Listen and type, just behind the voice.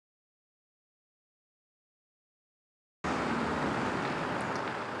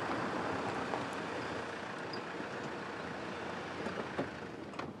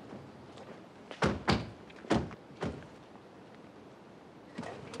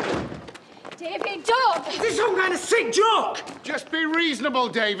David, don't! Is this some kind of sick joke? Just be reasonable,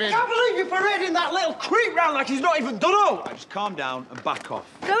 David. I can't believe you're parading that little creep round like he's not even done all. Just calm down and back off.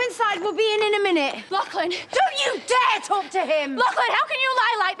 Go inside, we'll be in a minute. Lachlan! Don't you dare talk to him! Lachlan, how can you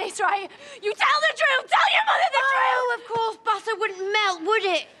lie like this, right? You tell the truth! Tell your mother the truth! Oh, of course butter wouldn't melt, would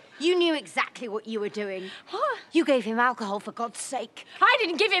it? You knew exactly what you were doing. What? You gave him alcohol, for God's sake. I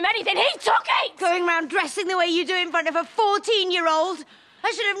didn't give him anything, he took it! Going round dressing the way you do in front of a 14-year-old.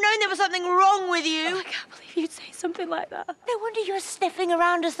 I should have known there was something wrong with you. Oh, I can't believe you'd say something like that. No wonder you were sniffing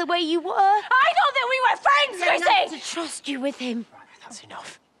around us the way you were. I thought that we were friends, Enough Chrissie! to trust you with him. Right, that's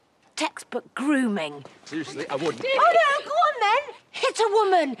enough. Textbook grooming. Seriously, I wouldn't. Oh, no, go on, then. Hit a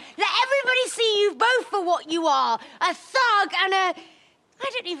woman. Let everybody see you both for what you are. A thug and a... I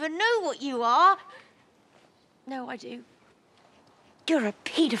don't even know what you are. No, I do. You're a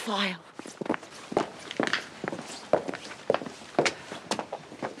paedophile.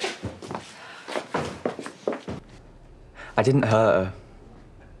 I didn't hurt her.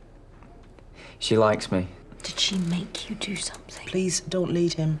 She likes me. Did she make you do something? Please don't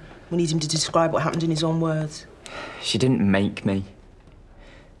lead him. We need him to describe what happened in his own words. She didn't make me.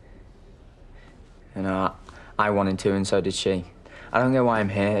 You know, I wanted to, and so did she. I don't know why I'm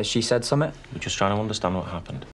here. Has she said something? We're just trying to understand what happened.